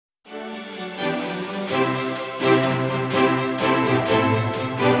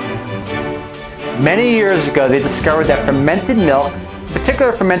Many years ago, they discovered that fermented milk,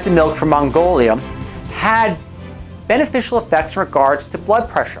 particular fermented milk from Mongolia, had beneficial effects in regards to blood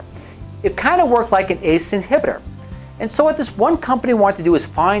pressure. It kind of worked like an ACE inhibitor. And so what this one company wanted to do is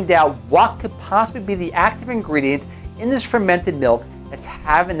find out what could possibly be the active ingredient in this fermented milk that's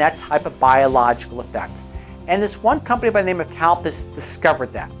having that type of biological effect. And this one company by the name of Calpis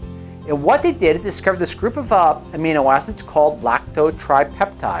discovered that. And what they did is discover this group of amino acids called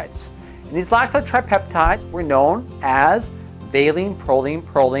lactotripeptides. And these lactotripeptides were known as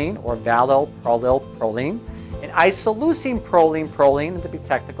Valine-Proline-Proline or Valine-Proline-Proline and Isoleucine-Proline-Proline, to be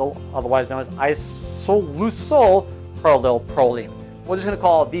technical, otherwise known as Isoleucine-Proline-Proline. We're just going to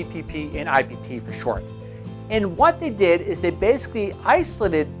call it VPP and IPP for short. And what they did is they basically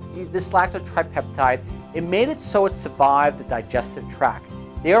isolated this lactotripeptide and made it so it survived the digestive tract,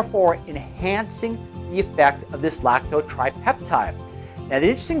 therefore enhancing the effect of this lactotripeptide. Now the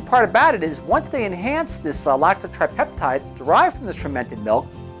interesting part about it is once they enhanced this lactotripeptide derived from this fermented milk,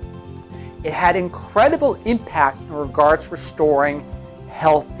 it had incredible impact in regards to restoring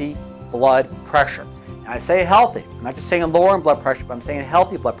healthy blood pressure. Now I say healthy, I'm not just saying lowering blood pressure, but I'm saying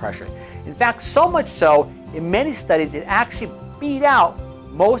healthy blood pressure. In fact, so much so, in many studies, it actually beat out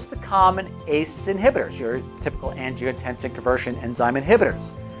most of the common ACE inhibitors, your typical angiotensin conversion enzyme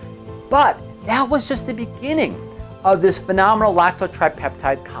inhibitors. But that was just the beginning of this phenomenal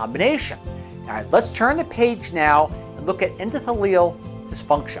lactotripeptide combination. All right, let's turn the page now and look at endothelial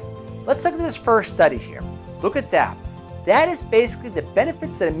dysfunction. Let's look at this first study here. Look at that. That is basically the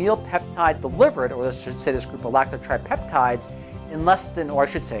benefits that AmealPeptide delivered, or I should say this group of lactotripeptides, in less than, or I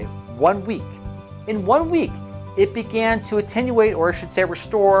should say, 1 week. In 1 week, it began to attenuate, or I should say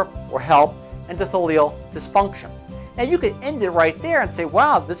restore or help endothelial dysfunction. Now you could end it right there and say,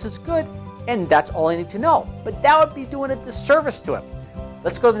 wow, this is good, and that's all I need to know. But that would be doing a disservice to it.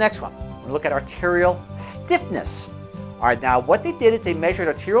 Let's go to the next one. We're going to look at arterial stiffness. All right, now what they did is they measured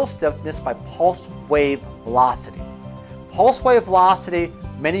arterial stiffness by pulse wave velocity. Pulse wave velocity,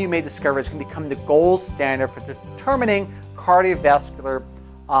 many of you may discover, is going to become the gold standard for determining cardiovascular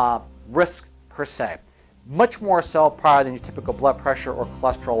risk per se. Much more so probably than your typical blood pressure or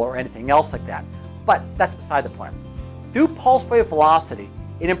cholesterol or anything else like that. But that's beside the point. Through pulse wave velocity,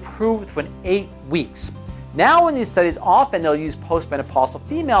 it improved within 8 weeks. Now in these studies, often they'll use postmenopausal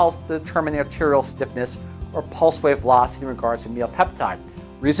females to determine the arterial stiffness or pulse wave velocity in regards to AmealPeptide.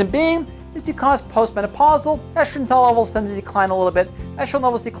 Reason being is because postmenopausal, estrogen levels tend to decline a little bit. Estrogen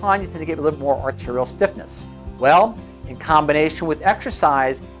levels decline, you tend to get a little more arterial stiffness. Well, in combination with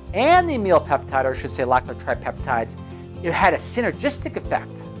exercise and the AmealPeptide, or I should say lactotripeptides, it had a synergistic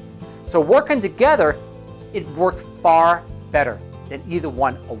effect. So working together, it worked far better than either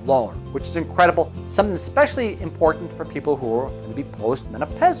one alone, which is incredible, something especially important for people who are going to be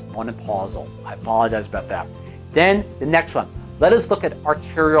postmenopausal. I apologize about that. Then the next one, let us look at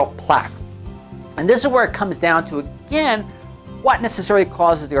arterial plaque. And this is where it comes down to, again, what necessarily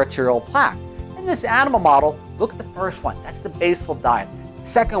causes the arterial plaque. In this animal model, look at the first one, that's the basal diet.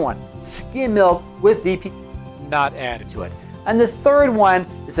 Second one, skim milk with VP not added to it. And the third one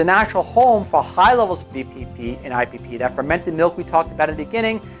is a natural home for high levels of VPP and IPP, that fermented milk we talked about in the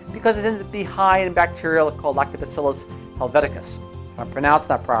beginning, because it tends to be high in bacteria called Lactobacillus helveticus, if I'm pronouncing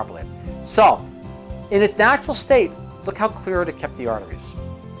that properly. So, in its natural state, look how clear it kept the arteries,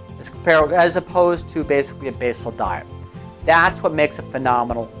 as opposed to basically a basal diet. That's what makes it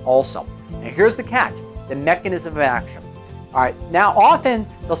phenomenal also. Now here's the catch, the mechanism of action. All right, now often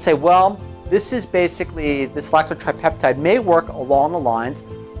they'll say, well, this is basically, this lactotripeptide may work along the lines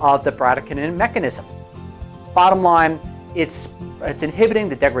of the bradykinin mechanism. Bottom line, it's inhibiting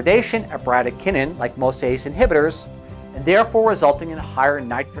the degradation of bradykinin, like most ACE inhibitors, and therefore resulting in higher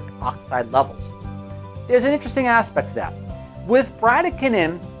nitric oxide levels. There's an interesting aspect to that. With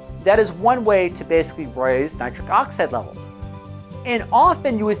bradykinin, that is one way to basically raise nitric oxide levels. And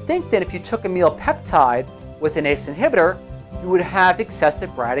often you would think that if you took AmealPeptide with an ACE inhibitor, you would have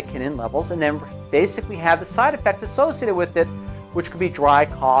excessive bradykinin levels and then basically have the side effects associated with it, which could be dry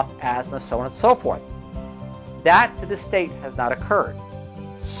cough, asthma, so on and so forth. That to this date has not occurred.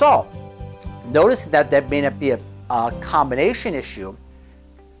 So notice that that may not be a combination issue.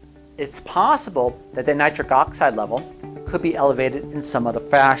 It's possible that the nitric oxide level could be elevated in some other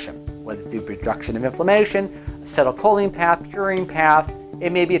fashion, whether through reduction of inflammation, acetylcholine path, purine path.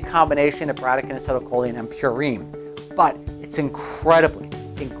 It may be a combination of bradykinin, acetylcholine, and purine. But it's incredibly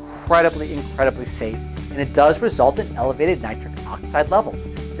safe, and it does result in elevated nitric oxide levels.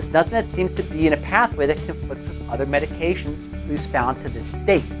 Just nothing that seems to be in a pathway that conflicts with other medications, at least found to this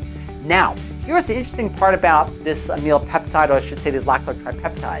date. Now, here's the interesting part about this AmealPeptide, or I should say these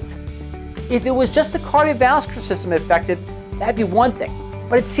lactotripeptides. If it was just the cardiovascular system affected, that'd be one thing.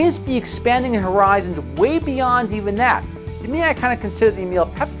 But it seems to be expanding the horizons way beyond even that. To me, I kind of consider the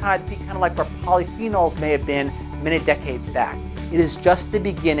AmealPeptide to be kind of like where polyphenols may have been many decades back. It is just the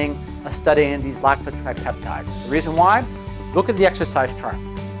beginning of studying these lactotripeptides. The reason why? Look at the exercise chart.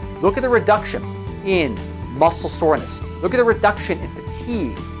 Look at the reduction in muscle soreness. Look at the reduction in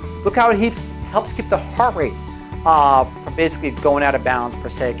fatigue. Look how it helps keep the heart rate from basically going out of bounds per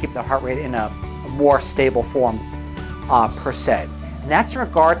se, keep the heart rate in a more stable form per se. And that's in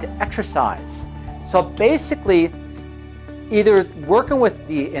regard to exercise. So basically, either working with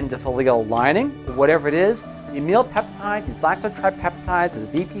the endothelial lining, or whatever it is, the AmealPeptide, these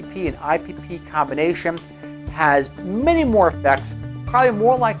lactotripeptides, the VPP and IPP combination has many more effects, probably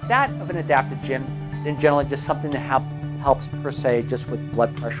more like that of an adaptogen than generally just something that helps per se just with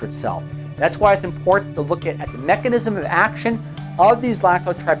blood pressure itself. That's why it's important to look at the mechanism of action of these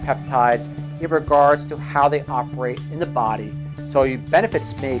lactotripeptides in regards to how they operate in the body, so your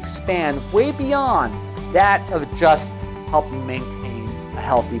benefits may expand way beyond that of just helping maintain a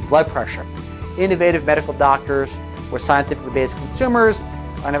healthy blood pressure. Innovative medical doctors or scientifically based consumers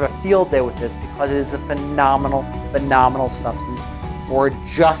are going to have a field day with this because it is a phenomenal, phenomenal substance. We're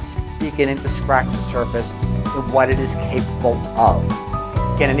just beginning to scratch the surface of what it is capable of.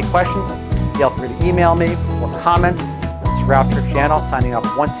 Again, any questions? Feel free to email me or comment. This is Ralph Tricciano signing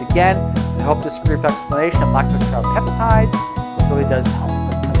off once again. I hope this brief explanation of lactotripeptides really does help.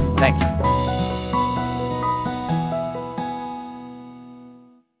 Thank you.